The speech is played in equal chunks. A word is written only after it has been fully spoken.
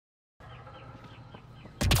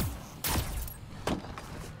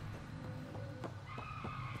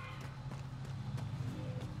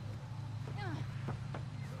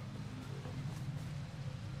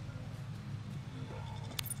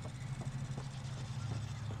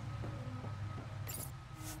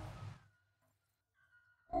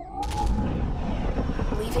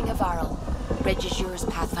stage is yours,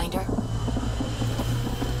 Pathfinder.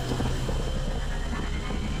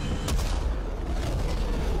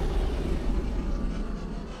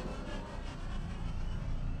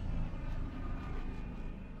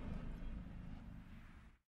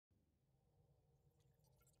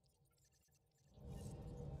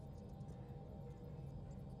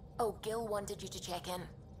 Oh, Gil wanted you to check in.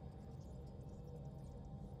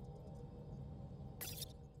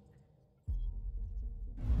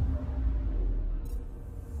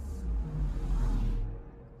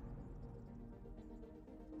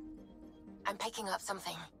 I'm picking up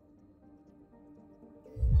something.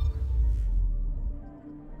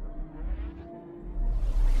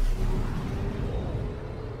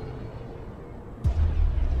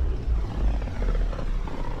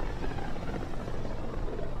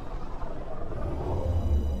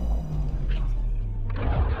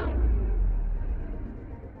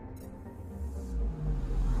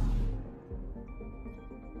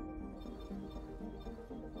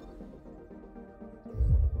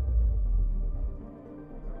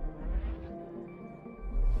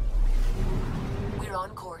 We're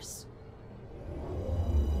on course.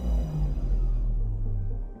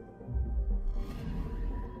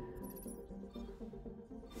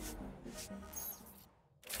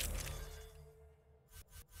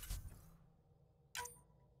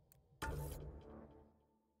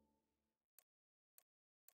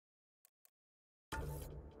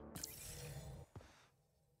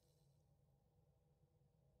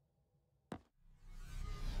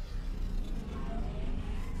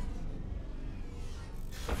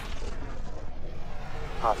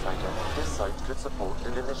 Pathfinder, this site could support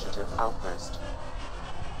an initiative outpost.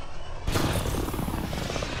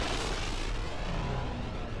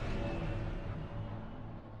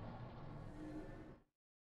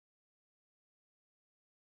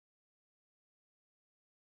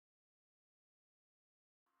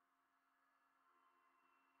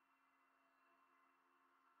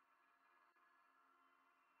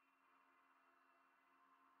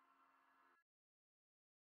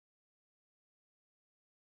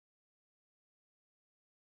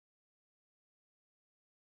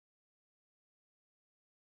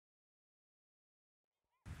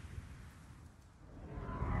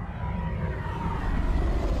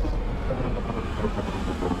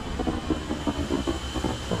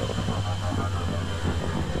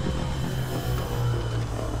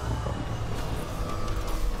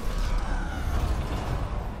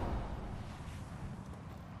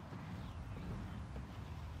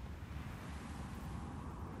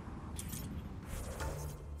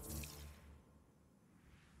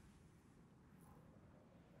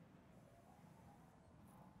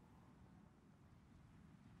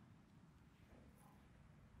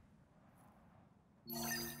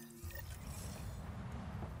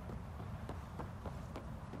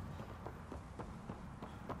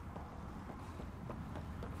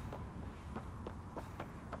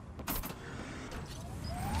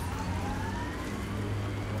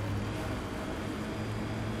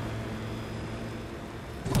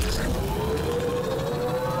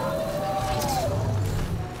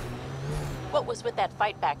 What was with that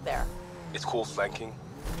fight back there? It's called flanking.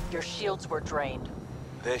 Your shields were drained.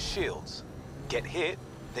 They're shields. Get hit,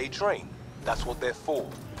 they drain. That's what they're for.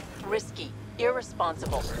 Risky.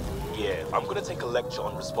 Irresponsible. Yeah, I'm gonna take a lecture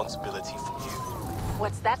on responsibility from you.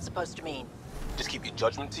 What's that supposed to mean? Just keep your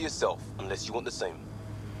judgment to yourself, unless you want the same.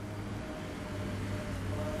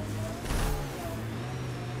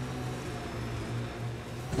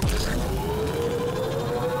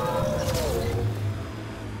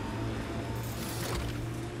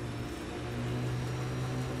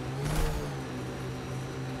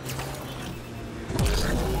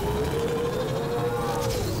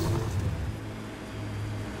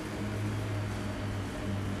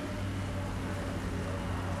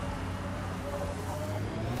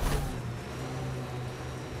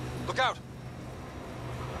 Look out!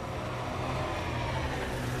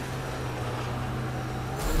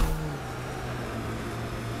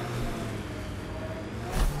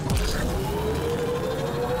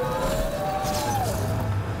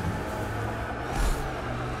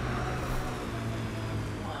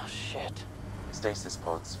 Oh, shit. Stasis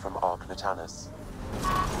pods from Ark Natanus.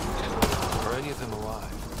 Are any of them alive?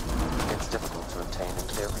 It's difficult to obtain a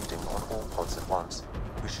clear reading on all pods at once.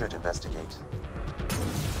 We should investigate.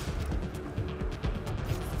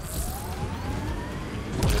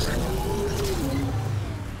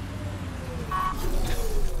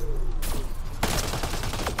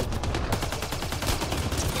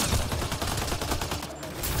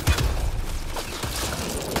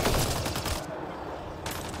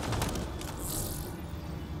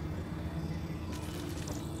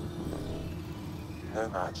 No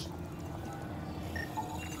match.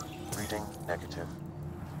 Reading negative.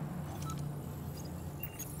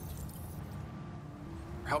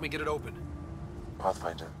 Help me get it open.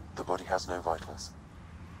 Pathfinder, the body has no vitals.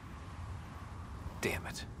 Damn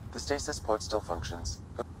it. The stasis pod still functions,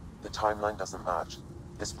 but the timeline doesn't match.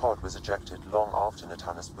 This pod was ejected long after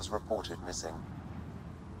Natanus was reported missing.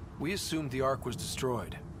 We assumed the Ark was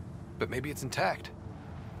destroyed, but maybe it's intact.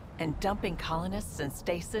 And dumping colonists in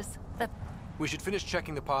stasis? We should finish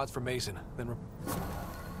checking the pods for Mason, then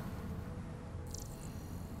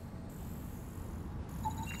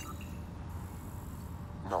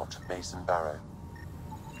Not Mason Barrow.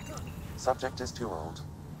 Subject is too old.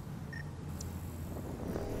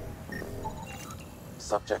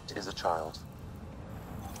 Subject is a child.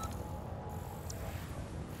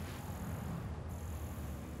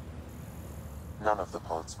 None of the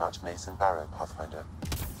pods match Mason Barrow, Pathfinder.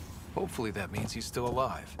 hopefully that means he's still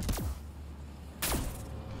alive.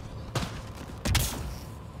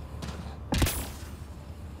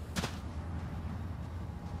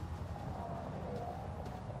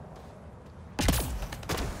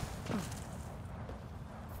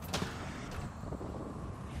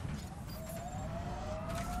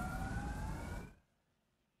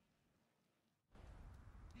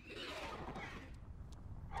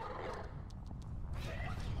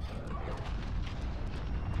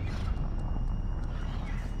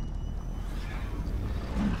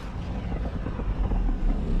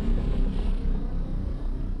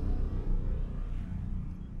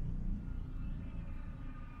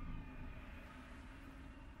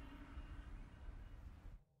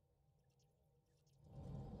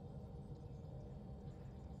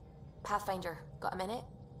 Pathfinder, got a minute?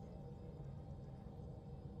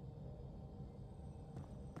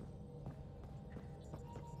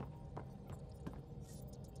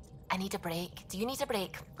 I need a break. Do you need a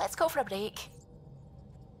break? Let's go for a break.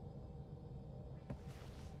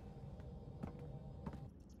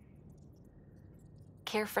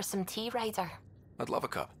 Care for some tea, Ryder? I'd love a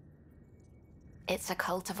cup. It's a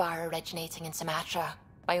cultivar originating in Sumatra.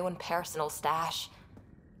 My own personal stash.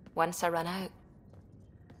 Once I run out,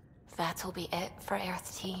 that'll be it for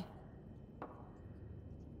Earth tea.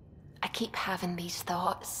 I keep having these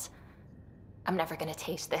thoughts. I'm never gonna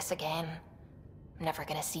taste this again. I'm never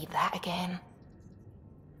gonna see that again.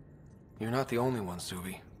 You're not the only one,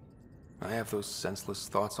 Suvi. I have those senseless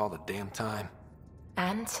thoughts all the damn time.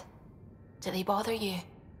 And? Do they bother you?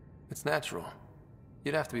 It's natural.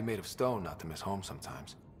 You'd have to be made of stone not to miss home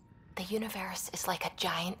sometimes. The universe is like a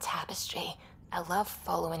giant tapestry. I love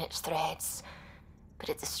following its threads, but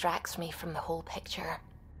it distracts me from the whole picture.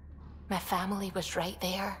 My family was right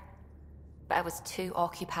there, but I was too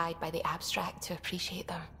occupied by the abstract to appreciate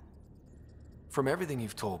them. From everything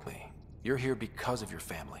you've told me, you're here because of your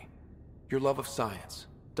family. Your love of science,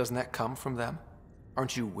 doesn't that come from them?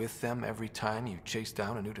 Aren't you with them every time you chase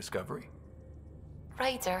down a new discovery?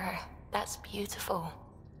 Ryder, that's beautiful.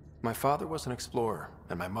 My father was an explorer,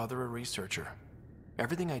 and my mother a researcher.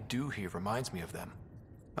 Everything I do here reminds me of them.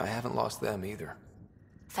 I haven't lost them either.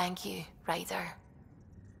 Thank you, Ryder.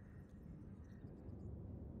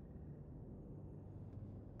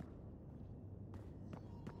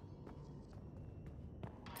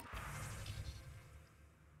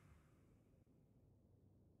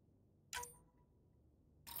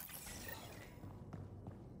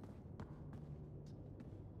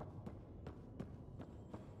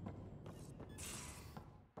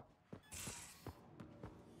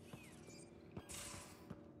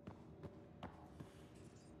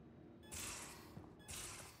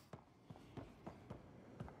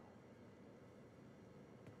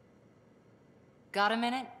 Got a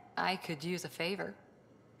minute? I could use a favor.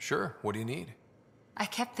 Sure, what do you need? I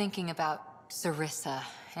kept thinking about Sarissa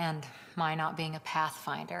and my not being a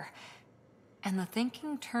pathfinder. And the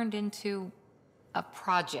thinking turned into a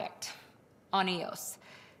project on Eos.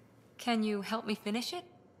 Can you help me finish it?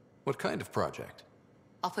 What kind of project?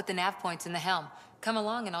 I'll put the nav points in the helm. Come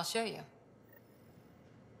along and I'll show you.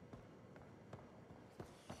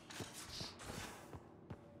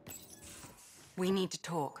 We need to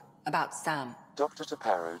talk about Sam. Dr.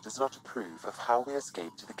 Taparo does not approve of how we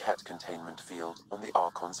escaped the Ket containment field on the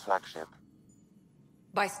Archon's flagship.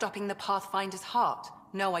 By stopping the Pathfinder's heart?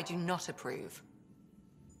 No, I do not approve.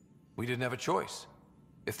 We didn't have a choice.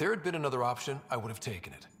 If there had been another option, I would have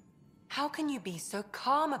taken it. How can you be so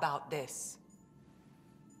calm about this?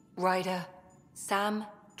 Ryder, Sam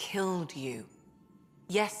killed you.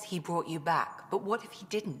 Yes, he brought you back, but what if he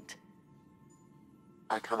didn't?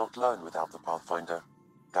 I cannot learn without the Pathfinder.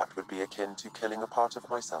 That would be akin to killing a part of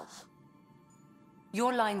myself.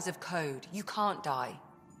 Your lines of code, you can't die.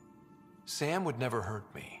 Sam would never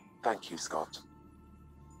hurt me. Thank you, Scott.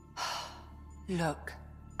 Look,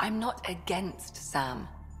 I'm not against Sam.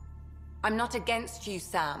 I'm not against you,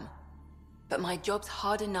 Sam. But my job's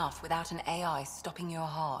hard enough without an AI stopping your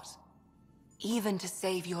heart. Even to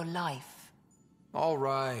save your life. All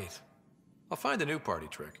right. I'll find a new party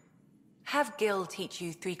trick. Have Gil teach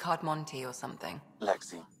you three-card Monty or something.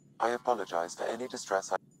 Lexi, I apologize for any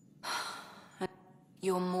distress I...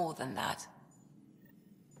 You're more than that.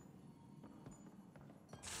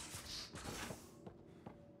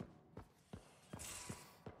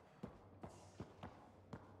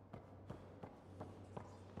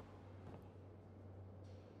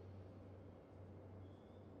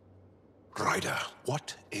 Ryder,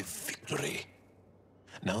 what a victory.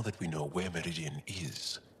 Now that we know where Meridian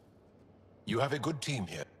is, you have a good team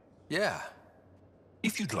here. Yeah.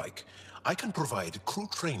 If you'd like, I can provide crew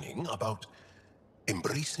training about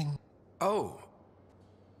embracing... Oh.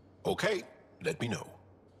 Okay, let me know.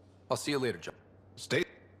 I'll see you later, John. Stay...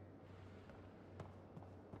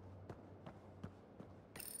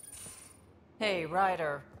 Hey,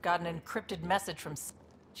 Ryder. Got an encrypted message from...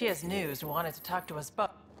 She has news and wanted to talk to us both.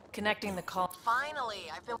 Connecting the call.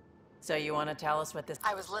 Finally, I've been... So you want to tell us what this...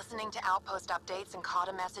 I was listening to Outpost updates and caught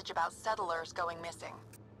a message about settlers going missing.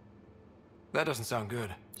 That doesn't sound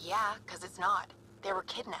good. Yeah, 'cause it's not. They were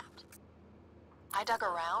kidnapped. I dug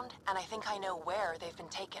around, and I think I know where they've been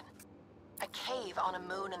taken. A cave on a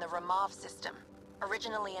moon in the Ramov system.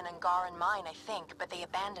 Originally an Angaran mine, I think, but they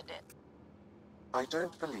abandoned it. I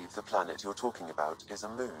don't believe the planet you're talking about is a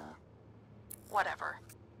moon. Whatever.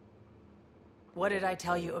 What did I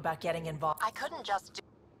tell you about getting involved? I couldn't just do...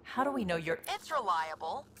 How do we know you're... It's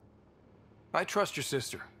reliable. I trust your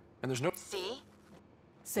sister, and there's no... See?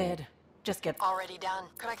 Sid, just get... Already done.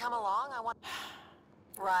 Could I come along? I want...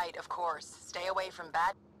 Right, of course. Stay away from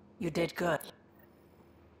bad... You did good.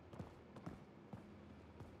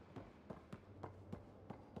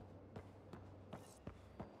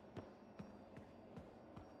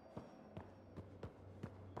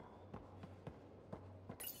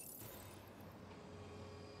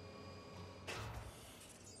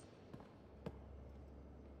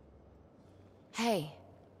 Hey,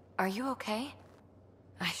 are you okay?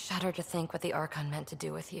 I shudder to think what the Archon meant to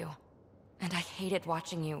do with you. And I hated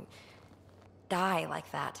watching you... die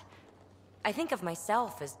like that. I think of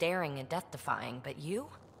myself as daring and death-defying, but you?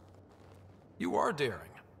 You are daring.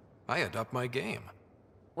 I had upped my game.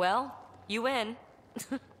 Well, you win.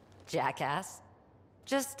 Jackass.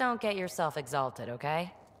 Just don't get yourself exalted,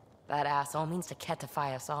 okay? That asshole means to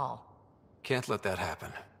ketify us all. Can't let that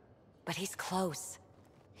happen. But he's close.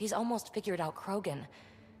 He's almost figured out Krogan.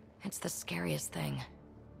 It's the scariest thing.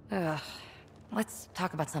 Ugh. Let's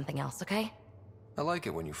talk about something else, okay? I like it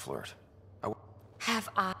when you flirt. Have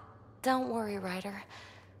I... Don't worry, Ryder.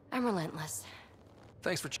 I'm relentless.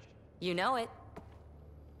 Thanks for... You know it.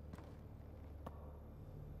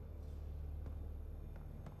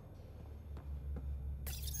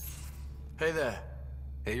 Hey there.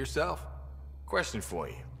 Hey yourself. Question for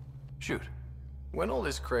you. Shoot. When all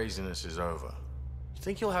this craziness is over, you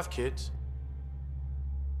think you'll have kids?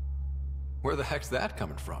 Where the heck's that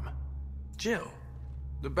coming from? Jill,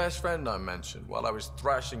 the best friend I mentioned while I was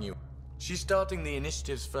thrashing you. She's starting the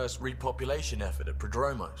initiative's first repopulation effort at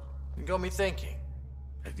Prodromos. It got me thinking.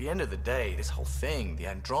 At the end of the day, this whole thing, the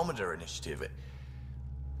Andromeda initiative,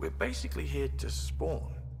 we're basically here to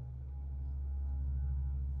spawn.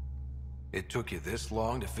 It took you this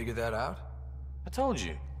long to figure that out? I told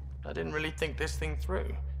you, I didn't really think this thing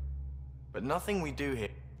through. But nothing we do here...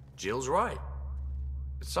 Jill's right.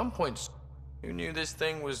 At some point, who knew this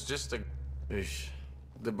thing was just a...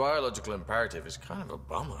 The biological imperative is kind of a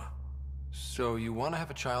bummer. So you want to have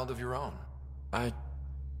a child of your own? My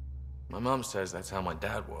mom says that's how my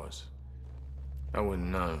dad was. I wouldn't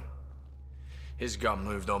know. His gut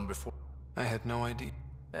moved on before... I had no idea.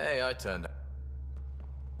 Hey, I turned out.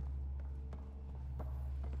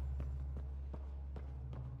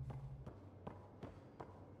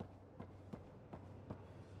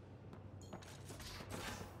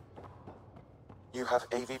 You have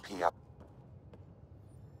AVP up.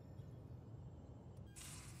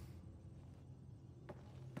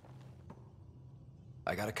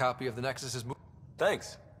 I got a copy of the Nexus's...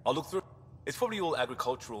 Thanks. I'll look through. It's probably all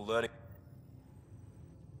agricultural learning.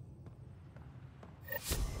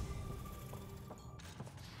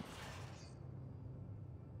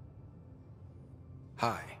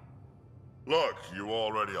 Hi. Look, you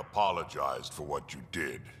already apologized for what you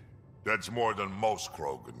did. That's more than most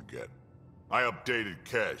Krogan get. I updated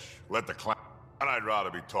Kesh, let the clan... And I'd rather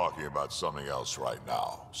be talking about something else right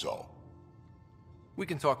now, so... We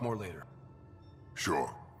can talk more later.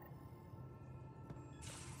 Sure.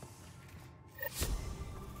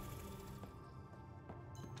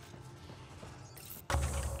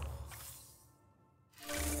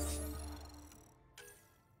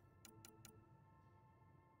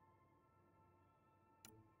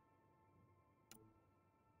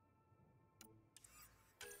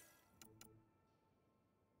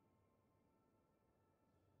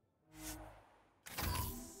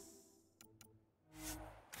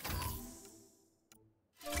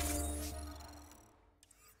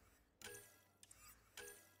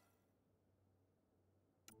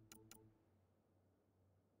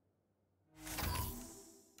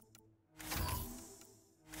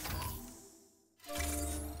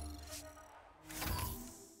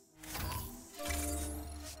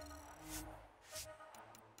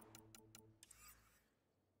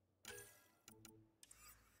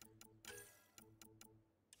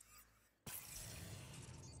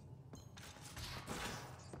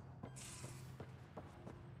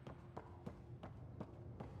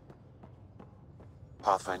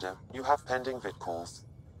 Pathfinder, you have pending vid calls.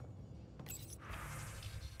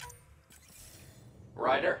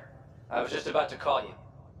 Ryder, I was just about to call you.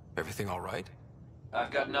 Everything all right?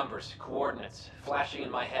 I've got numbers, coordinates, flashing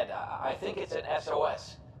in my head. I think it's an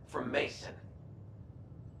SOS from Mason.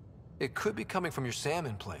 It could be coming from your SAM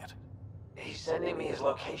implant. He's sending me his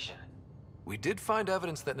location. We did find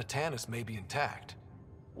evidence that Natanis may be intact.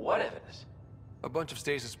 What evidence? A bunch of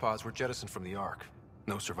stasis pods were jettisoned from the Ark.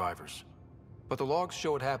 No survivors. But the logs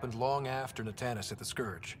show it happened long after Natanis hit the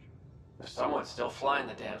Scourge. Someone's still flying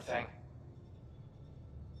the damn thing.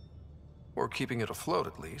 Or keeping it afloat,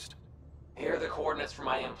 at least. Here are the coordinates for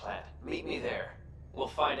my implant. Meet me there. We'll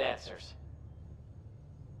find answers.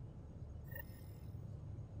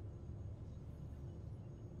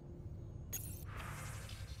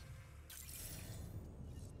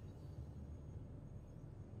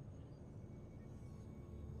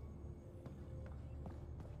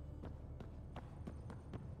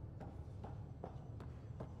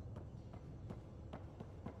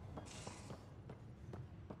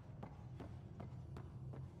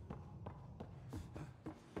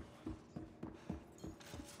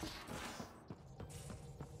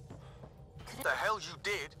 What the hell you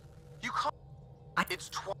did? You can't.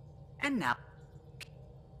 It's And now.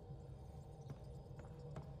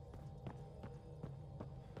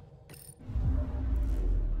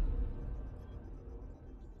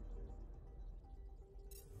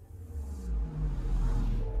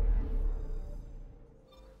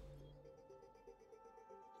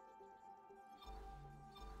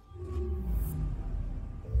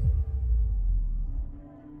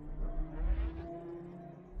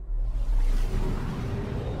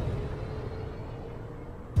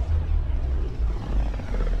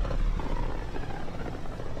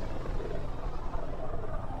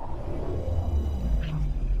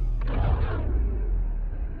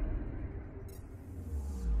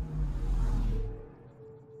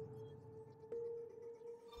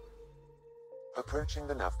 Approaching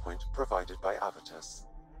the nav point provided by Avitus.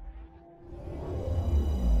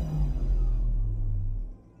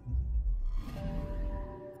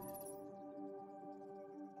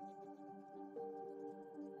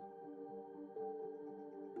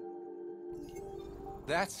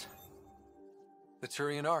 That's the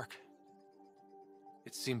Turian Ark.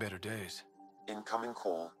 It's seen better days. Incoming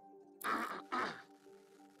call.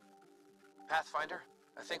 Pathfinder,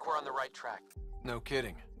 I think we're on the right track. No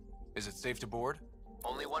kidding. Is it safe to board?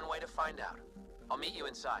 Only one way to find out. I'll meet you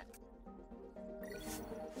inside.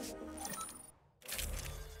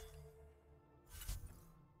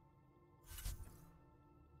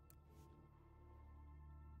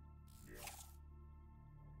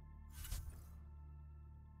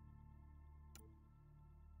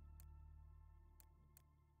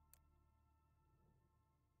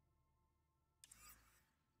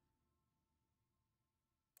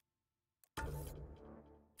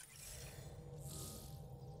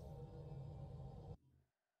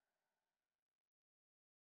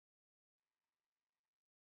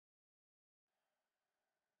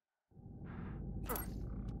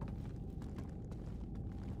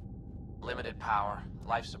 Limited power,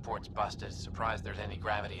 life support's busted, surprised there's any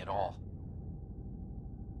gravity at all.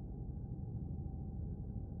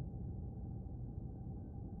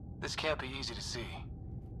 This can't be easy to see.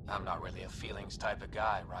 I'm not really a feelings type of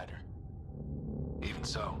guy, Ryder. Even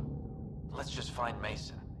so. Let's just find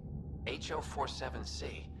Mason.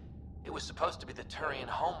 HO47C. It was supposed to be the Turian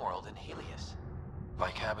homeworld in Helios.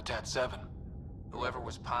 Like Habitat 7. Whoever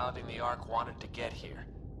was piloting the Ark wanted to get here,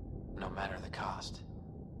 no matter the cost.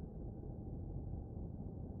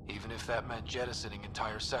 Even if that meant jettisoning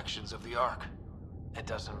entire sections of the Ark. It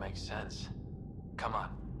doesn't make sense. Come on.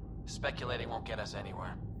 Speculating won't get us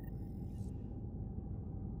anywhere.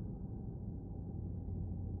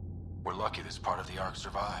 We're lucky this part of the Ark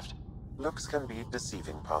survived. Looks can be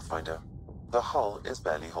deceiving, Pathfinder. The hull is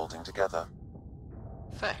barely holding together.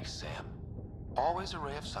 Thanks, Sam. Always a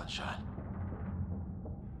ray of sunshine.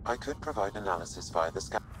 I could provide analysis via the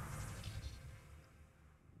scan.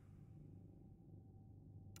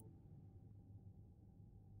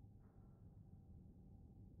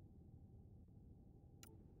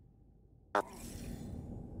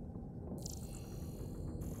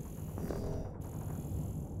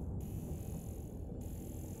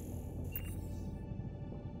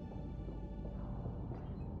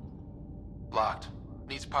 Locked.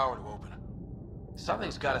 Needs power to open.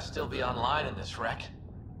 Something's gotta still be online in this wreck.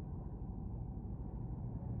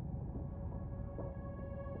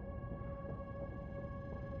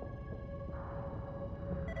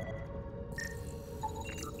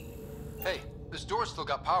 Hey, this door's still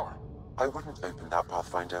got power. I wouldn't open that,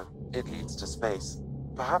 Pathfinder. It leads to space.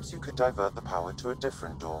 Perhaps you could divert the power to a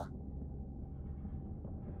different door.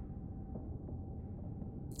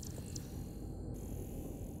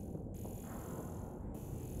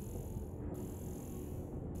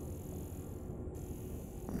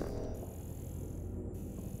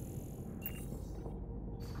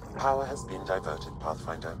 Power has been diverted,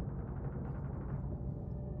 Pathfinder.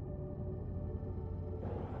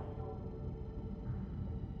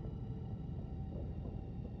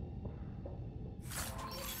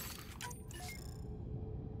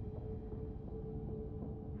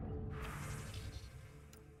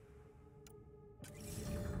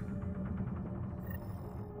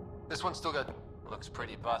 This one's still got... Looks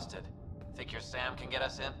pretty busted. Think your Sam can get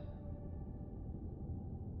us in?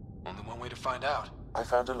 Only one way to find out. I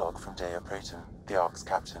found a log from Dea Prayton, the Ark's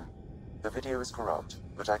captain. The video is corrupt,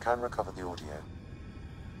 but I can recover the audio.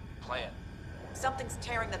 Play it. Something's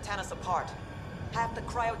tearing the Tannis apart. Half the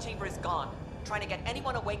cryo chamber is gone, trying to get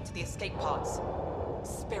anyone awake to the escape pods.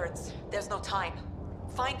 Spirits, there's no time.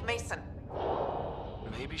 Find Mason.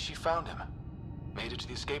 Maybe she found him. Made it to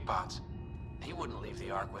the escape pods. He wouldn't leave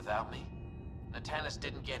the Ark without me. The Tannis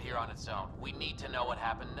didn't get here on its own. We need to know what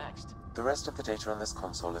happened next. The rest of the data on this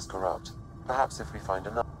console is corrupt. Perhaps if we find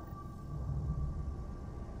enough...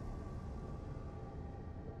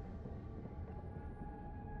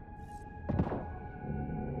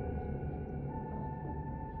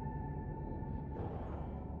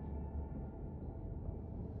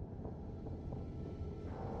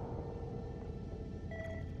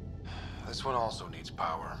 This one also needs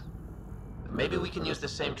power. Maybe we can use the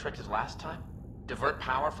same trick as last time? Divert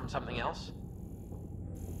power from something else?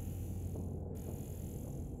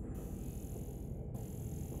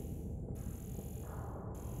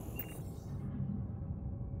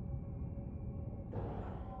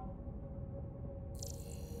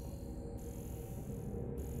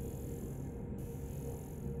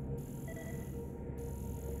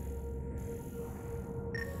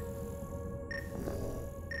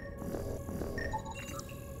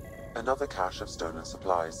 Another cache of stolen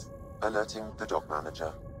supplies, alerting the dock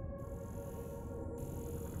manager.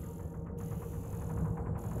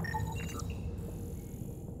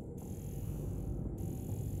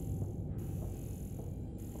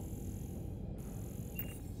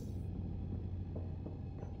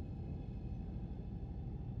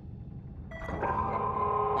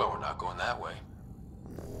 Well, we're not going that way.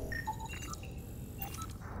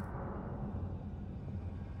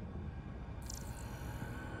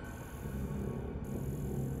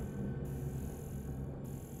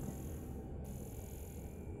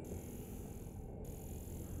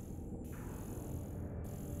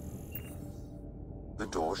 The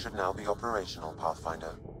door should now be operational,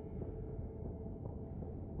 Pathfinder.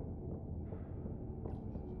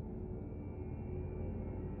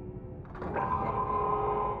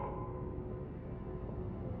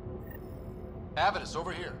 Avidus,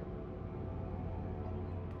 over here.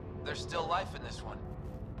 There's still life in this one.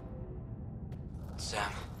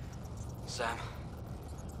 Sam.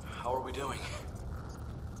 How are we doing?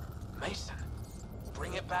 Mason,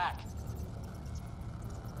 bring it back.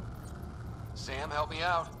 Sam, help me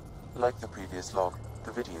out. Like the previous log,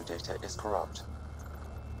 the video data is corrupt.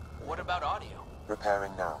 What about audio?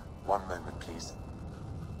 Repairing now. 1 moment, please.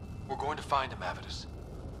 We're going to find him, Avidus.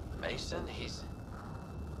 Mason, he's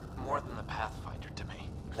more than the Pathfinder to me.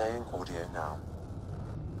 Playing audio now.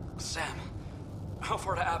 Sam, how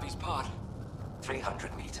far to Abby's pod?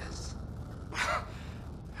 300 meters.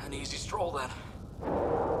 An easy stroll, then.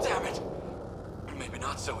 Damn it! Maybe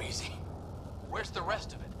not so easy. Where's the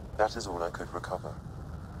rest of it? That is all I could recover.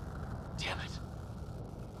 Damn it.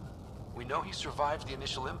 We know he survived the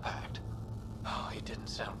initial impact. Oh, he didn't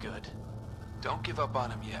sound good. Don't give up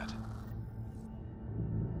on him yet.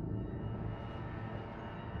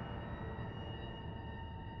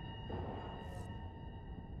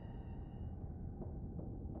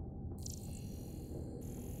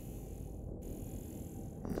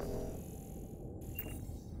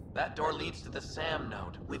 That door leads to the SAM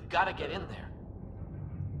node. We've got to get in there.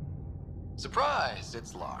 Surprise!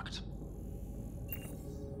 It's locked.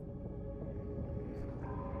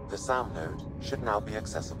 The SAM node should now be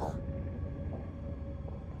accessible.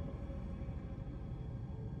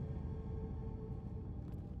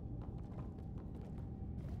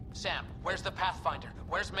 Sam, where's the Pathfinder?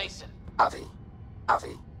 Where's Mason? Avi.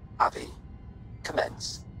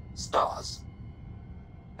 Commence. Stars.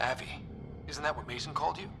 Avi. Isn't that what Mason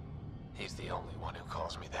called you? He's the only one who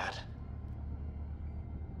calls me that.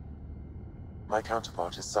 My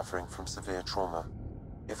counterpart is suffering from severe trauma.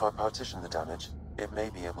 If I partition the damage, it may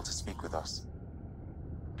be able to speak with us.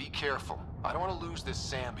 Be careful. I don't want to lose this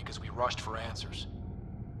Sam because we rushed for answers.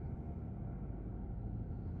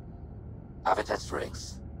 Avitus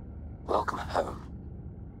Riggs. Welcome home.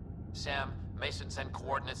 Sam, Mason sent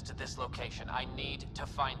coordinates to this location. I need to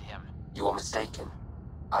find him. You are mistaken.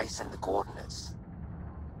 I sent the coordinates.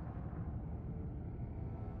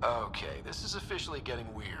 Okay, this is officially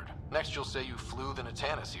getting weird. Next you'll say you flew the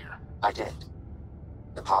Natanus here. I did.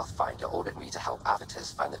 The Pathfinder ordered me to help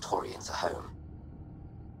Avitus find the Taurians a home.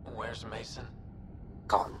 Where's Mason?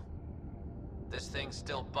 Gone. This thing's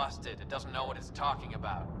still busted. It doesn't know what it's talking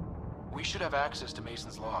about. We should have access to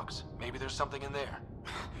Mason's logs. Maybe there's something in there.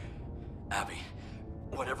 Abby,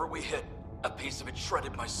 whatever we hit, a piece of it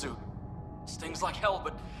shredded my suit. Stings like hell,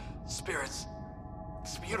 but spirits,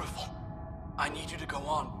 it's beautiful. I need you to go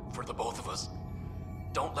on for the both of us.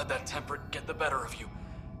 Don't let that temper get the better of you.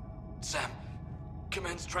 Sam,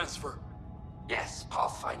 commence transfer. Yes,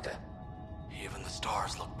 Pathfinder. Even the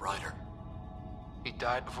stars look brighter. He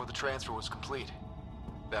died before the transfer was complete.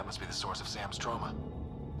 That must be the source of Sam's trauma.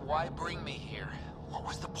 Why bring me here? What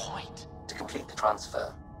was the point? To complete the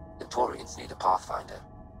transfer, the Taurians need a Pathfinder.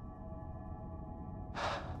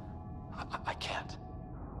 I can't.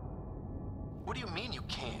 What do you mean you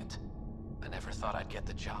can't? I never thought I'd get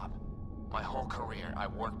the job. My whole career, I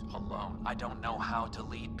worked alone. I don't know how to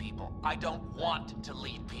lead people. I don't want to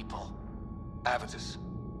lead people. Avitus,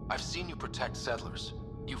 I've seen you protect settlers.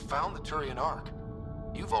 You found the Turian Ark.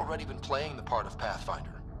 You've already been playing the part of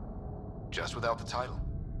Pathfinder. Just without the title.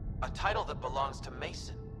 A title that belongs to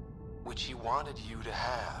Mason. Which he wanted you to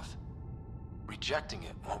have. Rejecting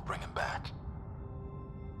it won't bring him back.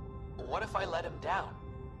 What if I let him down?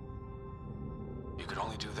 You could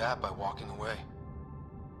only do that by walking away.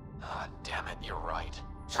 Ah, damn it, you're right.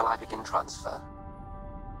 Shall I begin transfer?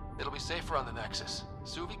 It'll be safer on the Nexus.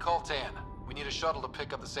 Suvi, call Tan. We need a shuttle to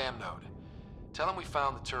pick up the SAM node. Tell him we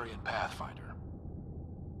found the Turian Pathfinder.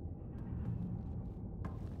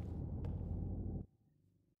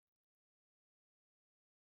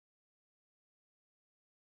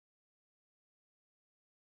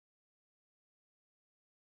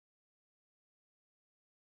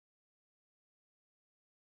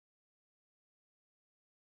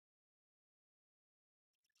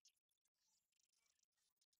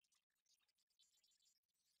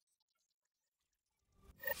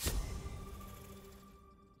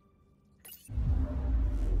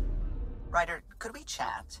 Ryder, could we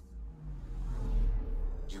chat?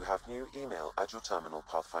 You have new email at your terminal,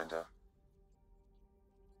 Pathfinder.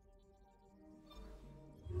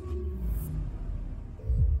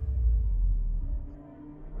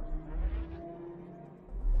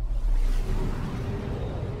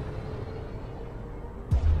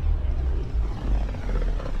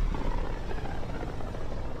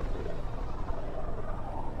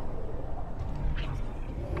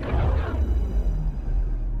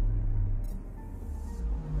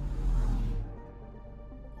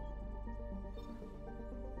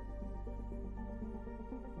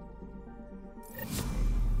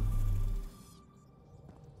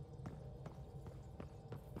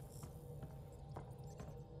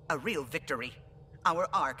 A real victory. Our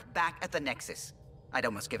Ark back at the Nexus. I'd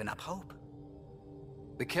almost given up hope.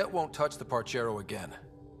 The Ket won't touch the Parchero again.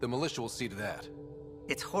 The militia will see to that.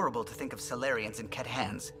 It's horrible to think of Solarians in Ket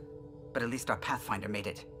hands, but at least our Pathfinder made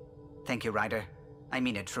it. Thank you, Ryder. I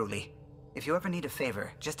mean it truly. If you ever need a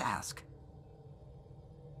favor, just ask.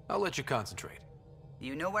 I'll let you concentrate.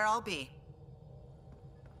 You know where I'll be.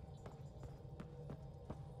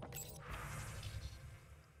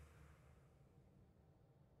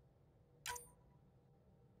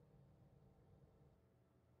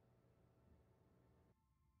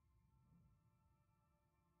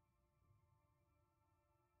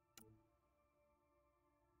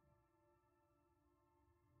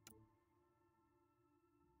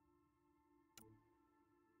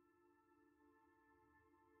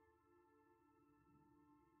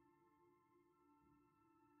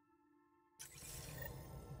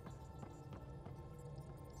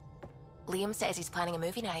 Liam says he's planning a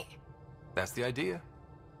movie night. That's the idea.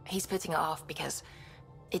 He's putting it off because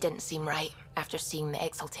it didn't seem right after seeing the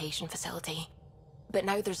exaltation facility. But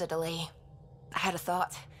now there's a delay. I had a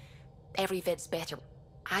thought. Every vid's better.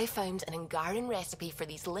 I found an Angaran recipe for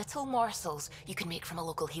these little morsels you can make from a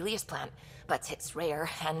local Helios plant, but it's rare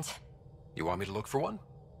and... You want me to look for one?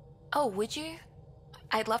 Oh, would you?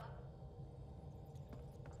 I'd love...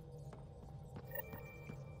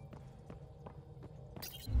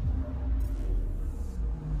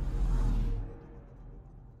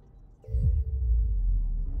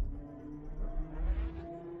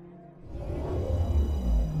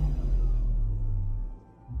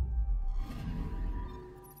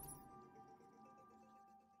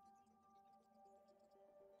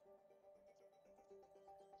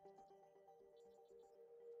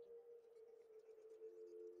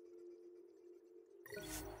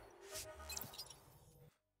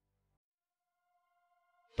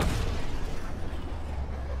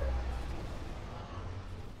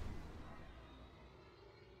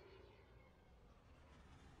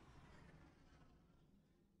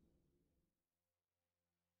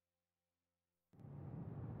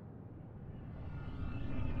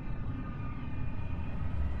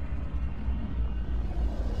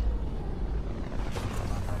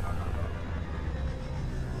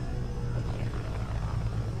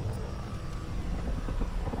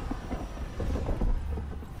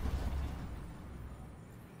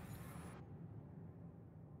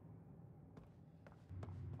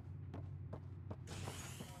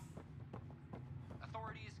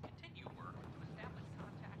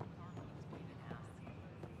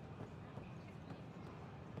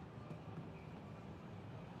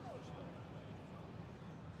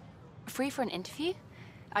 Free for an interview?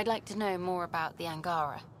 I'd like to know more about the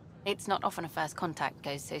Angara. It's not often a first contact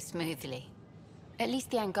goes so smoothly. At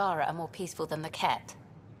least the Angara are more peaceful than the Ket.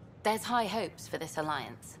 There's high hopes for this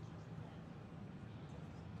alliance.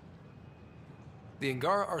 The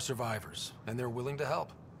Angara are survivors, and they're willing to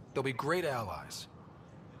help. They'll be great allies.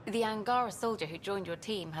 The Angara soldier who joined your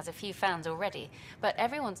team has a few fans already, but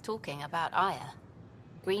everyone's talking about Aya.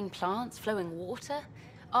 Green plants, flowing water?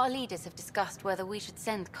 Our leaders have discussed whether we should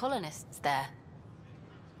send colonists there.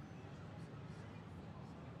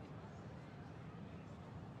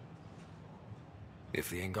 If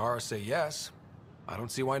the Angara say yes, I don't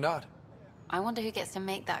see why not. I wonder who gets to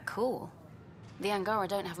make that call. The Angara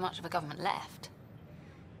don't have much of a government left.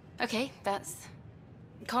 Okay, that's...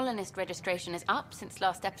 Colonist registration is up since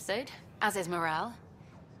last episode, as is morale.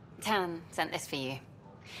 Tan sent this for you.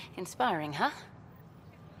 Inspiring, huh?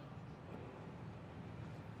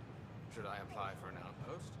 Should I apply for an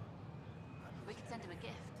outpost? We could send him a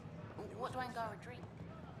gift. What do Angara drink?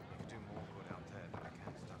 You could do more good out there than I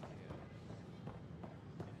can stuck here.